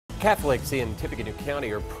Catholics in Tippecanoe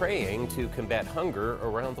County are praying to combat hunger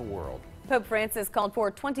around the world. Pope Francis called for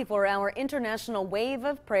a 24-hour international wave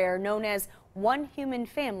of prayer known as One Human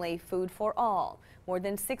Family, Food for All. More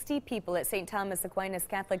than 60 people at St. Thomas Aquinas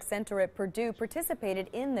Catholic Center at Purdue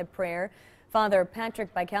participated in the prayer. Father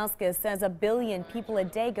Patrick Bajkauskas says 1 billion people a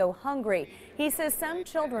day go hungry. He says some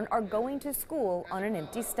children are going to school on an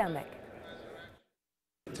empty stomach.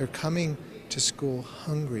 They're coming to school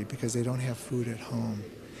hungry because they don't have food at home.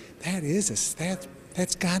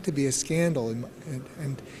 That's got to be a scandal,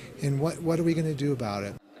 and what are we going to do about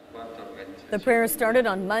it? The prayer started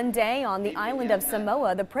on Monday on the island of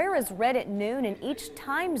Samoa. The prayer is read at noon in each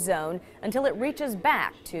time zone until it reaches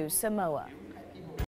back to Samoa.